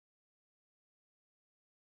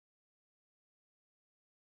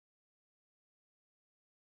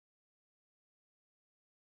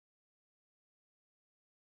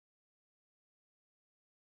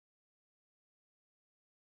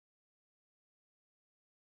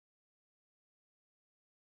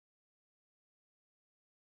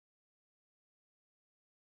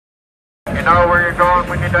know where you're going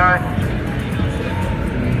when you die?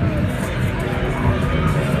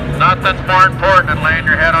 Nothing's more important than laying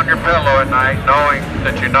your head on your pillow at night knowing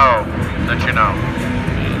that you know that you know.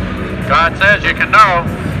 God says you can know.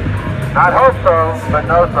 Not hope so, but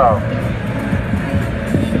know so.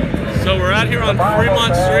 So we're out here on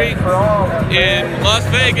Fremont Street in Las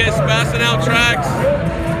Vegas, passing out tracts,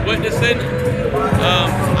 witnessing.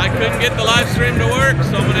 I couldn't get the live stream to work,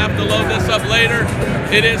 so I'm going to have to load this up later.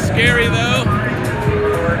 It is scary though.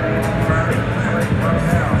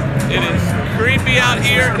 It is creepy out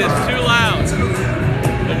here. It is too loud.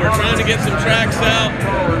 But we're trying to get some tracts out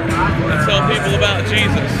and tell people about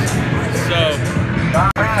Jesus. So.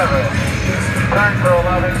 Turn to a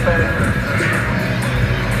loving Savior.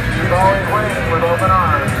 He's always waiting with open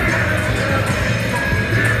arms.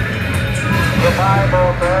 The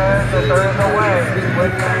Bible says that there is a way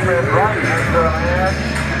which seemeth right unto a man,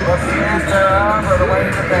 but the end thereof are the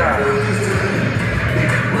ways of death.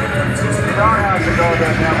 You don't have to go to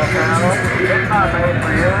the devil's channel. It's not made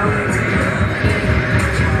for you.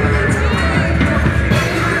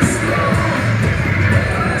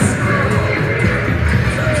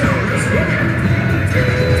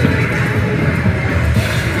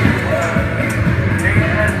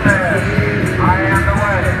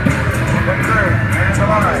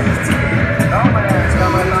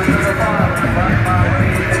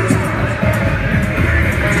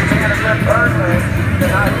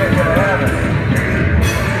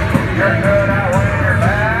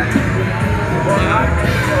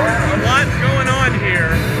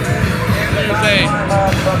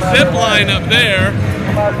 Zip line up there,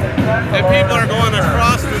 and people are going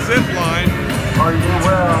across the zip line. Or you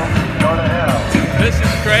will go to hell. This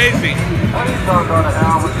is crazy. Please don't go to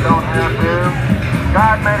hell when you don't have to.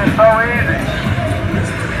 God made it so easy.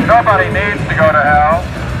 Nobody needs to go to hell.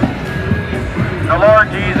 The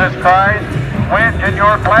Lord Jesus Christ went in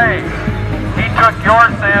your place. He took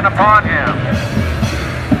your sin upon him.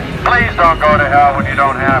 Please don't go to hell when you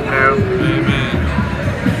don't have to. Amen.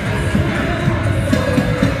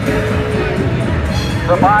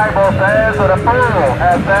 The Bible says that a fool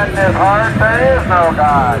has said in his heart, there is no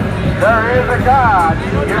God. There is a God.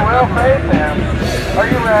 You will face him. Are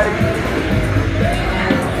you ready?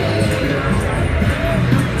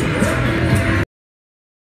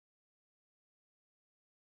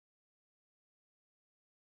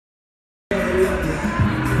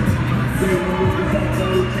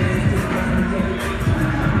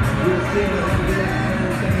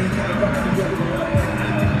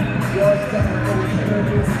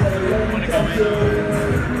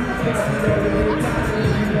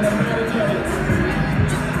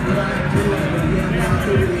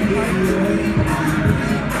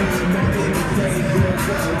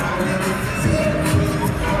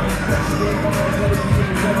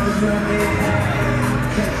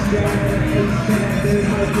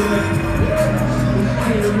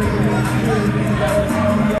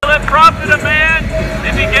 Will it profit a man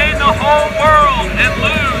if he gain the whole world and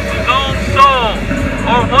lose his own soul?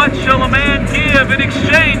 Or what shall a man give in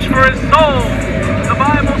exchange for his soul? The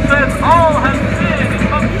Bible says all have sinned and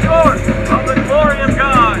come short of the glory of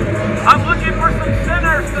God. I'm looking for some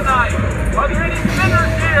sinners tonight. Are there any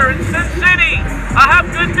sinners here in Sin City? I have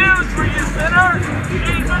good news for you, sinners.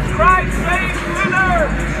 Jesus Christ saved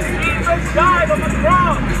sinners. Jesus died on the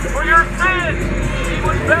cross for your sins. He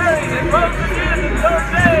was buried and rose again the third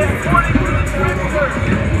day according to the Scriptures.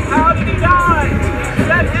 How did he die? He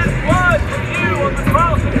shed his blood for you on the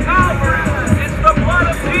cross of Calvary. It's the blood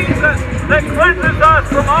of Jesus that cleanses us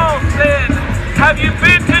from all sin. Have you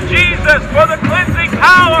been to Jesus for the cleansing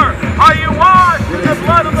power? Are you washed in the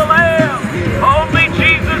blood of the Lamb? Only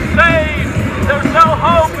Jesus saves. There's no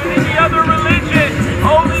hope in any other religion.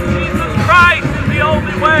 Only Jesus Christ is the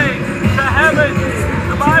only way to heaven.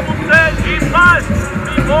 The Bible says you must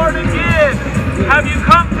be born again. Have you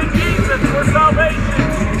come to Jesus for salvation?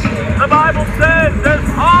 The Bible says there's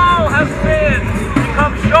all have sinned and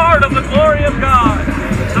come short of the glory of God.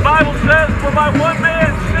 The Bible says, for by one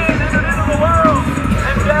man's sin entered into the world,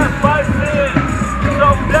 and death by sin. So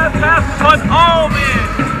death hath upon all men,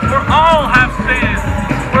 for all have sinned.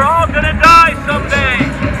 We're all going to die someday.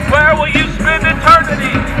 Where will you spend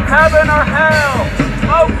eternity? Heaven or hell?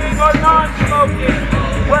 Smoking or non-smoking?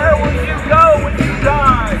 Where will you go when you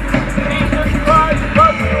die? Jesus Christ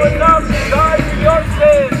loved you enough to die for your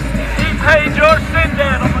sins. He paid your sin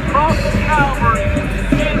debt on the cross of Calvary.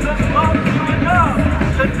 Jesus loved you enough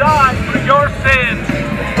to die for your sins.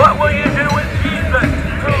 What will you do with Jesus,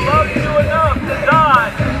 who loves you enough to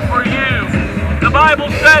die for you? The Bible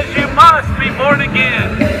says you must be born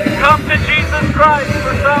again. Come to Jesus Christ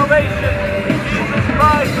for salvation. Jesus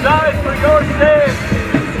Christ Christ died for your sins.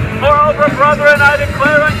 Moreover, brethren, I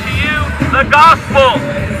declare unto you the gospel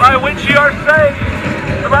by which ye are saved.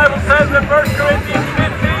 The Bible says in 1 Corinthians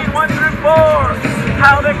 15, 1 through 4,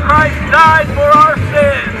 how that Christ died for our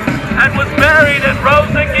sins and was buried and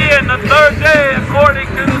rose again the third day according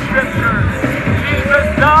to the Scriptures. Jesus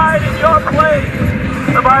died in your place.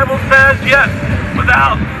 The Bible says, yes,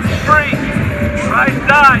 without strength, Christ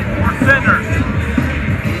died for sinners.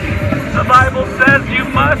 The Bible says you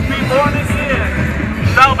must be born again.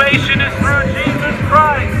 Salvation is through Jesus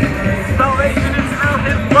Christ. Salvation is through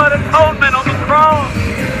His blood atonement on the cross.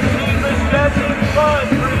 Jesus shed His blood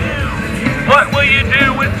for you. What will you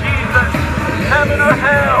do with Jesus? Heaven or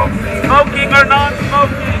hell? Smoking or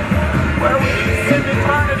non-smoking? Where will you spend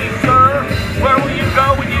eternity, sir? Where will you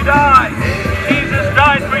go when you die? Jesus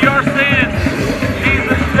died for your sins.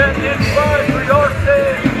 Jesus shed His blood for your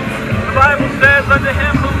sins. The Bible says, unto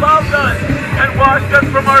Him who loved us and washed us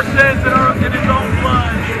from our sins in His own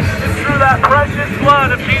blood. It's through that precious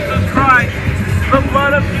blood of Jesus Christ, the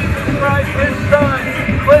blood of Jesus Christ, His Son,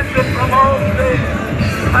 cleanseth from all sins.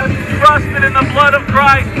 I've trusted in the blood of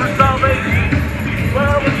Christ for salvation.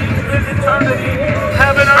 Where will you spend eternity?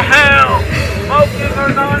 Heaven or hell? Smoking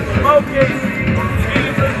or non-smoking?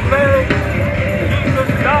 Jesus saved. Jesus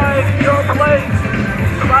died in your place.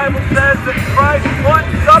 The Bible says that Christ once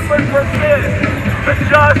suffered for sin, the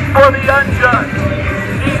just for the unjust.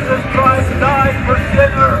 Jesus Christ died for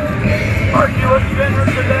sinners. Are you a sinner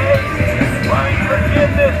today? Find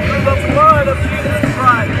forgiveness through the blood of Jesus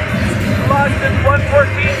Christ. Colossians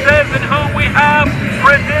 1:14 says, in whom we have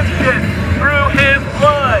redemption through His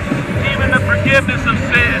blood, even the forgiveness of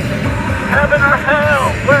sins. Heaven or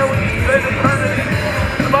hell, where will you spend eternity?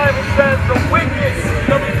 The Bible says the wicked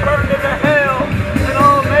shall be turned into hell, and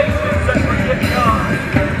all nations that forget God.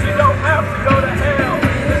 You don't have to go to hell.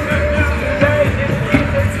 The good news today is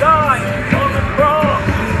Jesus died on the cross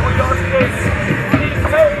for your sins. He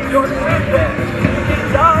paid your sin debt. He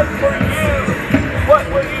died for you. What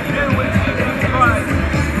will you do with Jesus Christ?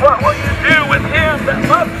 What will you do with Him that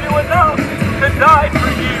loves you enough to die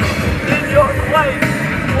for you in your place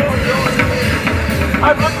for your sins?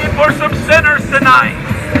 I'm looking for some sinners tonight.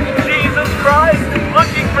 Jesus Christ is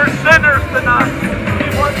looking for sinners tonight. He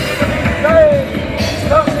wants you to be saved.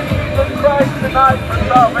 Come to Jesus Christ tonight for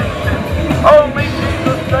salvation. Only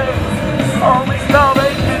Jesus saves. Only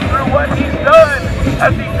salvation through what He's done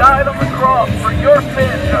as He died on the cross for your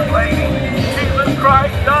sins, young lady. Jesus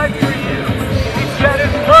Christ died for you. He shed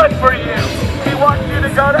His blood for you. He wants you to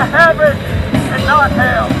go to heaven and not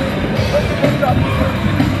hell. Look at this up here.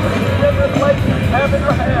 In the place of heaven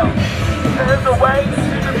or hell. There is a way that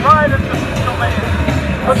seemeth right unto the man,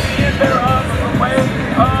 but the end thereof is the way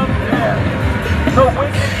of death. The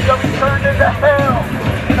wicked shall be turned into hell,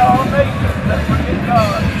 and all nations that forget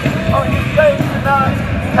God. Are you saved tonight?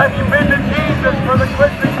 Have you been to Jesus for the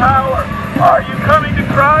cleansing power? Are you coming to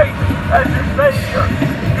Christ as your Savior?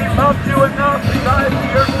 He loved you enough to die for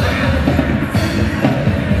your sins.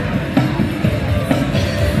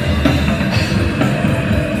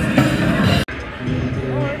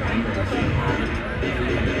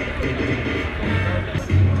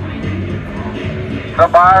 The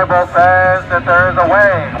Bible says that there is a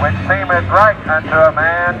way which seemeth right unto a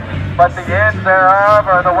man, but the ends thereof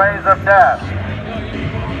are the ways of death.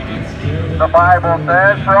 The Bible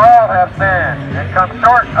says, for all have sinned and come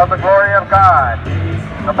short of the glory of God.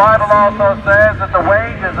 The Bible also says that the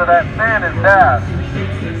wages of that sin is death.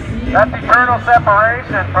 That's eternal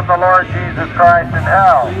separation from the Lord Jesus Christ in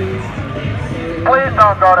hell. Please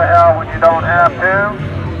don't go to hell when you don't have to.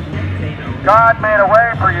 God made a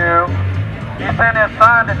way for you. He sent His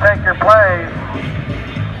Son to take your place.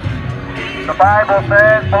 The Bible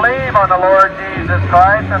says, believe on the Lord Jesus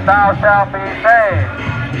Christ and thou shalt be saved.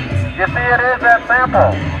 You see, it is that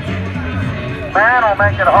simple. Man will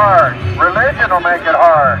make it hard. Religion will make it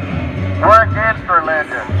hard. We're against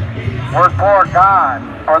religion. We're for God,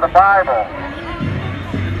 for the Bible.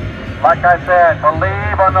 Like I said,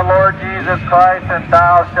 believe on the Lord Jesus Christ and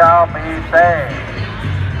thou shalt be saved.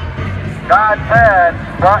 God said,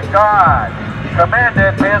 but God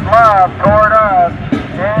commended His love toward us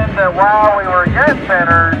in that while we were yet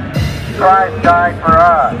sinners, Christ died for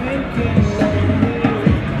us.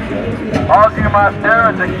 All you must do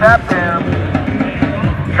is accept Him.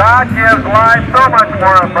 God gives life so much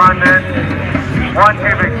more abundant once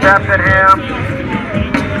you've accepted Him.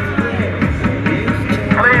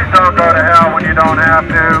 Please don't go to hell when you don't have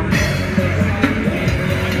to.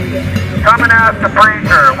 Come and ask the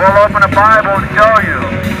preacher. We'll open a Bible and show you.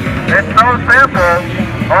 It's so simple,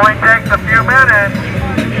 only takes a few minutes,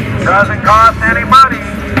 doesn't cost any money.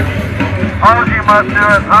 All you you must do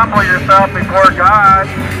is humble yourself before God,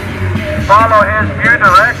 follow His few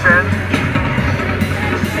directions,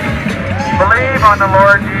 believe on the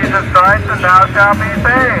Lord Jesus Christ, and thou shalt be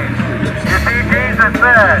saved. You see, Jesus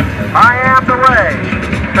said, I am the way,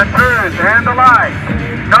 the truth, and the life.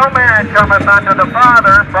 No man cometh unto the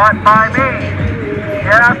Father but by me. You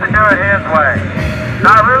have to do it His way.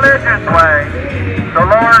 Not religion's way, the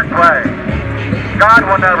Lord's way. God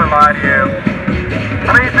will never lie to you.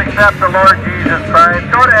 Please accept the Lord Jesus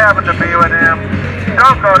Christ. Go to heaven to be with Him.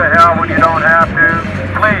 Don't go to hell when you don't have to.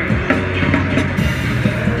 Please.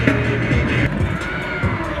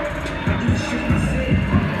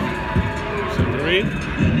 Something to read?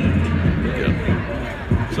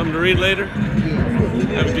 Good. Something to read later?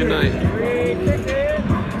 Have a good night.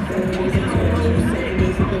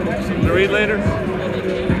 Something to read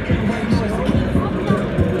later?